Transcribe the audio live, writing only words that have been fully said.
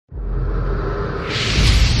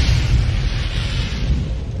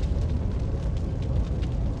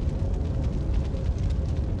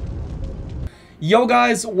Yo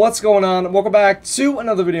guys, what's going on? Welcome back to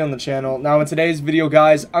another video on the channel. Now in today's video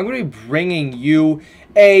guys, I'm going to be bringing you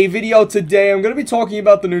a video today. I'm going to be talking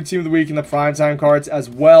about the new team of the week and the primetime cards, as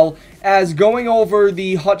well as going over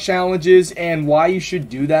the hut challenges and why you should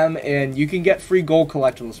do them, and you can get free gold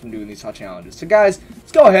collectibles from doing these hut challenges. So guys,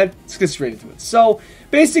 let's go ahead, let's get straight into it. So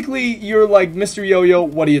basically you're like, Mr. Yo-Yo,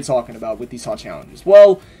 what are you talking about with these hut challenges?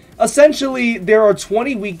 Well, essentially there are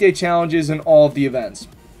 20 weekday challenges in all of the events.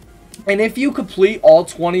 And if you complete all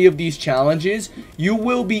 20 of these challenges, you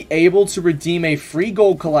will be able to redeem a free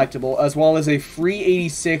gold collectible, as well as a free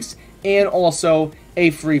 86 and also a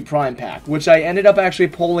free prime pack, which I ended up actually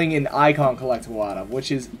pulling an icon collectible out of,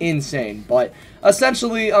 which is insane. But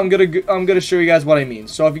essentially, I'm gonna show you guys what I mean.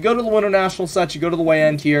 So if you go to the Winter National set, you go to the way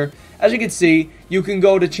end here. As you can see, you can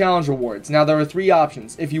go to challenge rewards. Now there are three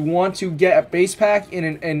options. If you want to get a base pack in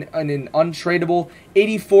an untradeable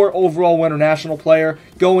 84 overall Winter National player,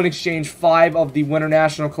 go and exchange 5 of the Winter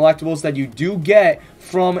National collectibles that you do get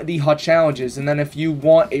from the hut challenges. And then if you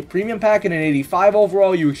want a premium pack in an 85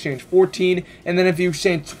 overall, you exchange 14. And then if you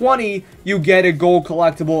exchange 20, you get a gold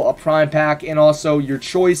collectible, a prime pack, and also your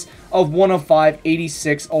choice of one of 5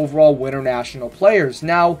 86 overall Winter National players.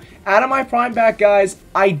 Now, out of my prime pack, guys,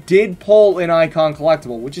 I did pull an icon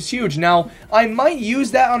collectible, which is huge. Now, I might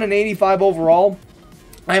use that on an 85 overall.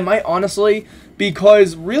 I might, honestly,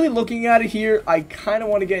 because really looking at it here, I kind of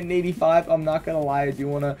want to get an 85. I'm not going to lie, I do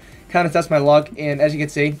want to kind of test my luck. And as you can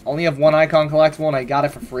see, I only have one icon collectible, and I got it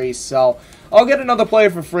for free. So, I'll get another player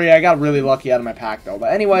for free. I got really lucky out of my pack, though.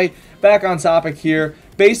 But anyway, back on topic here.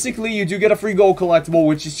 Basically, you do get a free gold collectible,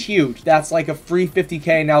 which is huge. That's like a free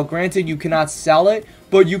 50k. Now, granted, you cannot sell it,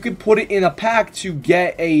 but you could put it in a pack to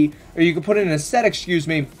get a, or you could put it in a set, excuse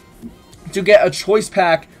me, to get a choice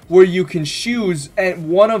pack where you can choose at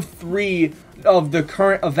one of 3 of the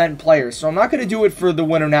current event players. So I'm not going to do it for the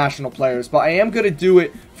Winter National players, but I am going to do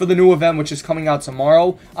it for the new event, which is coming out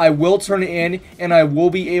tomorrow. I will turn it in, and I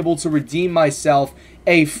will be able to redeem myself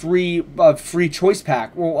a free choice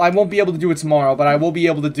pack. Well, I won't be able to do it tomorrow, but I will be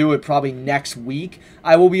able to do it probably next week.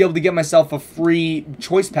 I will be able to get myself a free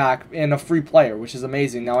choice pack and a free player, which is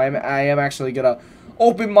amazing. Now, I am actually going to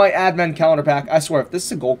open my advent calendar pack. I swear, if this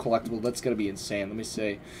is a gold collectible, that's going to be insane. Let me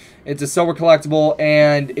see. It's a silver collectible,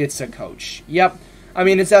 and it's a coach. Yep. I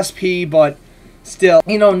mean, it's SP, but still,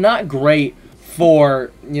 you know, not great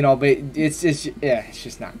for, you know, but it's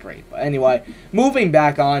just not great. But anyway, moving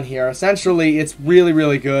back on here, essentially, it's really,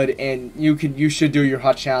 really good, and you should do your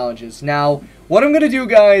hut challenges. Now, what I'm going to do,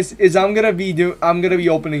 guys, is I'm going to be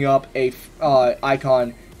opening up a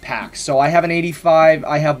icon pack. So I have an 85,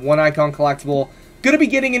 I have one icon collectible. Going to be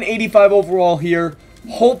getting an 85 overall here.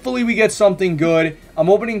 Hopefully we get something good. I'm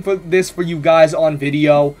opening this for you guys on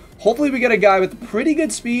video. Hopefully we get a guy with pretty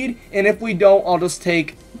good speed, and if we don't, I'll just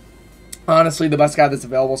take, honestly, the best guy that's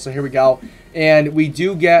available. So here we go. And we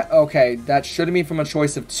do get, okay, that should be from a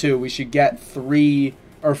choice of 2. We should get 3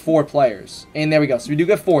 or 4 players. And there we go. So we do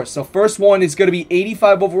get 4. So first one is going to be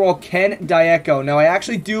 85 overall Ken Dieko. Now I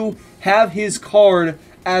actually do have his card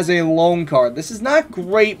as a loan card. This is not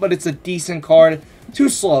great, but it's a decent card. Too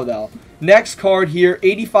slow, though. Next card here,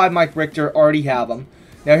 85 Mike Richter. Already have him.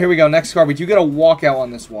 Now, here we go. Next card. We do get a walkout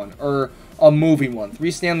on this one, or a moving one.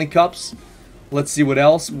 3 Stanley Cups. Let's see what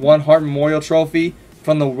else. 1 Hart Memorial Trophy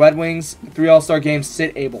from the Red Wings. 3 All-Star Games.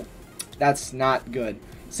 Sid Abel. That's not good.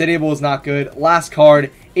 Sid Abel is not good. Last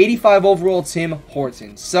card, 85 overall Tim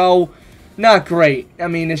Horton. So, not great. I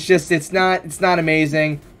mean, it's not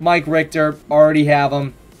amazing. Mike Richter, already have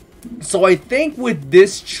him. So I think with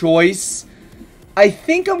this choice, I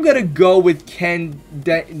think I'm gonna go with Ken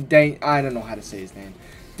I don't know how to say his name.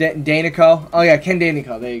 Danico. Oh yeah, Ken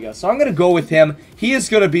Danico. There you go. So I'm gonna go with him. He is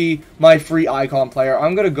gonna be my free icon player.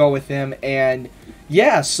 I'm gonna go with him, and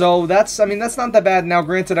yeah. So that's, I mean, that's not that bad. Now,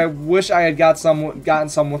 granted, I wish I had gotten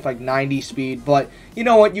some with like 90 speed, but you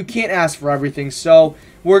know what? You can't ask for everything. So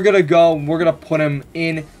we're gonna go. We're gonna put him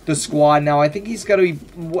in the squad. Now I think he's gonna be.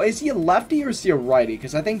 Is he a lefty or is he a righty?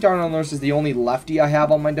 Because I think Darnell Nurse is the only lefty I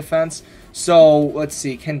have on my defense. So let's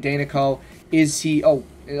see. Ken Danico, is he? Oh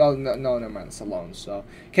no, never mind. It's a loan. So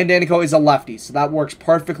Ken Danico is a lefty, so that works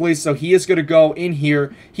perfectly. So he is gonna go in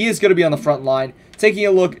here. He is gonna be on the front line. Taking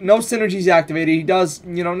a look, no synergies activated. He does,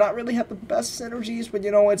 you know, not really have the best synergies, but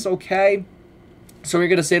you know, it's okay. So we're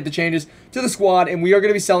going to save the changes to the squad, and we are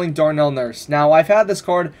going to be selling Darnell Nurse. Now, I've had this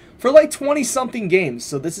card for like 20-something games,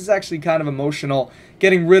 so this is actually kind of emotional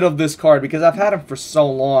getting rid of this card because I've had him for so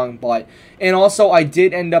long. And also, I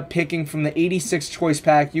did end up picking from the 86 choice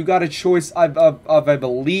pack. You got a choice of I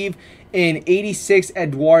believe, in 86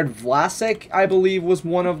 Eduard Vlasic, I believe, was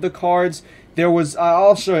one of the cards. There was,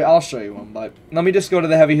 I'll show you one, but let me just go to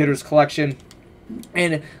the Heavy Hitters collection.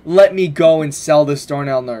 and let me go and sell this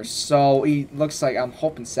Darnell Nurse. So he looks like, I'm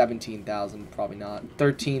hoping 17,000, probably not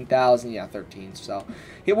 13,000. Yeah, 13. So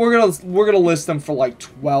we're gonna list them for like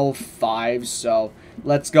 12.5. So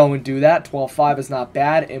let's go and do that. 12.5 is not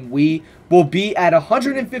bad, and we will be at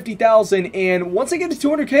 150,000. And once I get to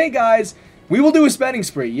 200K, guys, we will do a spending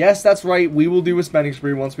spree. Yes, that's right. We will do a spending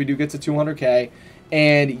spree once we do get to 200K.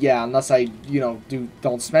 And yeah, unless I,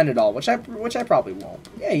 don't spend it all, which I probably won't.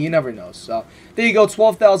 Yeah, you never know. So there you go,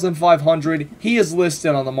 12,500. He is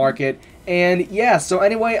listed on the market. And yeah, so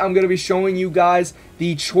anyway, I'm going to be showing you guys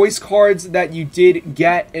the choice cards that you did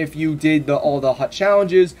get if you did all the hut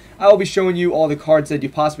challenges. I will be showing you all the cards that you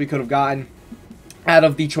possibly could have gotten out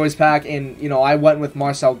of the choice pack. And, I went with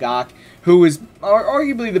Marcel Gock, who is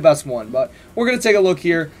arguably the best one. But we're going to take a look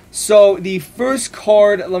here. So the first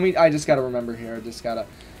card, I just got to remember here. I just got to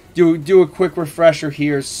do a quick refresher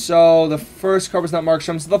here. So the first card was not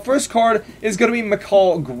Markstrom. So the first card is going to be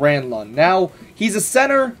McCall Granlund. Now, he's a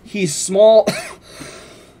center. He's small.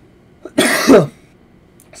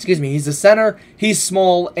 Excuse me, he's a center, he's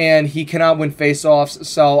small, and he cannot win faceoffs,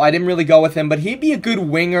 so I didn't really go with him, but he'd be a good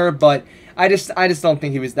winger, but I just don't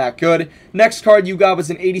think he was that good. Next card you got was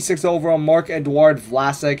an 86 overall Marc-Edouard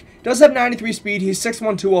Vlasic. Does have 93 speed, he's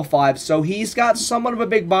 6'1", 205, so he's got somewhat of a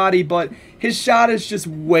big body, but his shot is just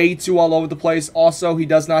way too all over the place. Also, he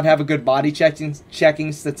does not have a good body checking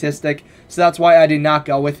statistic, so that's why I did not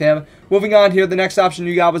go with him. Moving on here, the next option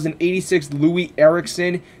you got was an 86 Louis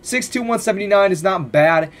Eriksson. 6'2", 179 is not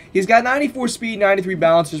bad. He's got 94 speed, 93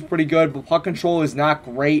 balance, is pretty good, but puck control is not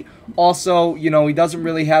great. Also, he doesn't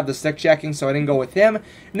really have the stick checking, so I didn't go with him.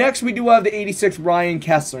 Next, we do have the 86 Ryan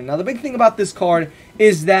Kessler. Now, the big thing about this card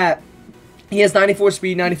is that he has 94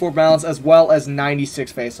 speed, 94 balance, as well as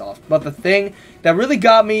 96 faceoff. But the thing that really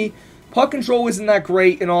got me, puck control isn't that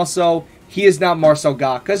great, and also he is not Marcel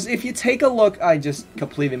Gock. Because if you take a look, I just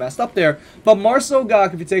completely messed up there. But Marcel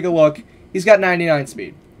Gock, if you take a look, he's got 99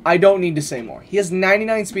 speed. I don't need to say more. He has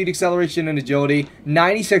 99 speed, acceleration, and agility,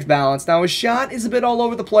 96 balance. Now, his shot is a bit all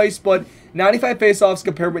over the place, but 95 faceoffs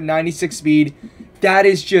compared with 96 speed, that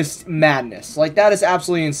is just madness. Like, that is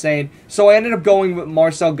absolutely insane. So I ended up going with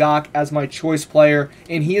Marcel Gock as my choice player,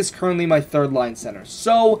 and he is currently my third-line center.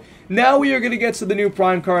 So now we are going to get to the new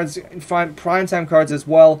primetime cards as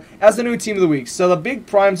well as the new team of the week. So the big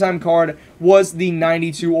primetime card was the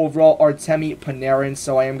 92 overall Artemi Panarin.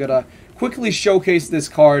 So I am going to quickly showcase this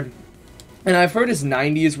card. And I've heard his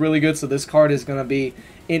 90 is really good, so this card is going to be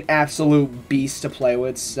an absolute beast to play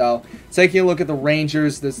with. So taking a look at the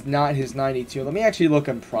Rangers, that's not his 92. Let me actually look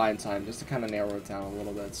in prime time just to kind of narrow it down a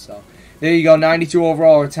little bit. So there you go, 92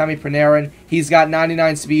 overall, Artemi Panarin. He's got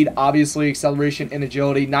 99 speed, obviously acceleration and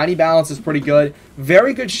agility. 90 balance is pretty good.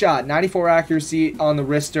 Very good shot. 94 accuracy on the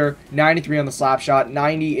wrister, 93 on the slap shot,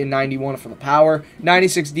 90 and 91 for the power.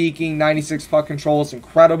 96 deking, 96 puck control is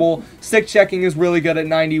incredible. Stick checking is really good at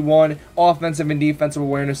 91. Offensive and defensive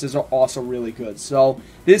awarenesses are also really good. So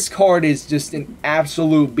this card is just an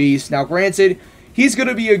absolute beast. Now, granted, he's going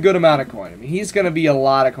to be a good amount of coin. I mean, he's going to be a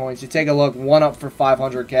lot of coins. You take a look, one up for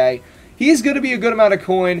 500K. He's going to be a good amount of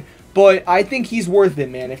coin, but I think he's worth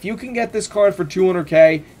it, man. If you can get this card for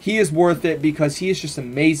 200K, he is worth it because he is just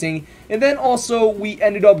amazing. And then also, we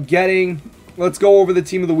ended up getting, let's go over the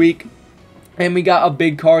team of the week. And we got a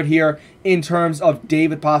big card here in terms of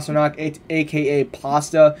David Pastrnak, a.k.a.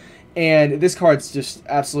 Pasta. And this card's just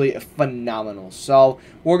absolutely phenomenal. So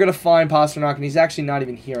we're going to find Pastrnak, and he's actually not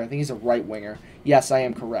even here. I think he's a right winger. Yes, I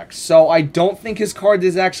am correct. So I don't think his card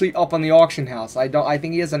is actually up on the auction house. I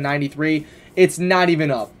think he has a 93. It's not even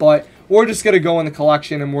up. But we're just going to go in the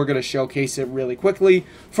collection, and we're going to showcase it really quickly.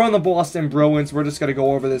 From the Boston Bruins, we're just going to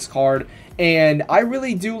go over this card. And I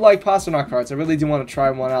really do like Pastrnak cards. I really do want to try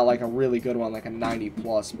one out, like a really good one, like a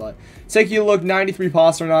 90+. But taking a look, 93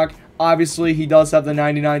 Pastrnak. Obviously, he does have the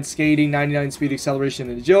 99 skating, 99 speed, acceleration,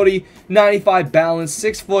 and agility, 95 balance,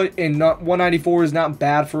 6 foot, and 194 is not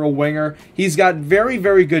bad for a winger. He's got very,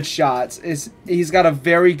 very good shots. He's got a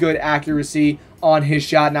very good accuracy on his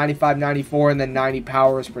shot, 95, 94, and then 90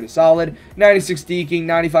 power is pretty solid. 96 deking,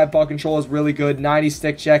 95 puck control is really good, 90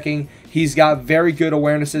 stick checking. He's got very good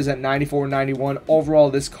awarenesses at 94 and 91. Overall,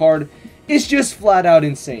 this card is just flat out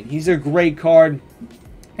insane. He's a great card.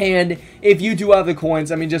 And if you do have the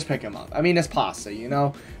coins, I mean, just pick him up. I mean, it's pasta, you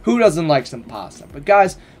know? Who doesn't like some pasta? But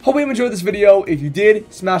guys, hope you enjoyed this video. If you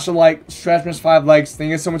did, smash a like, stretch us 5 likes. Thank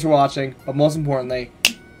you so much for watching. But most importantly,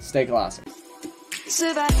 stay classy.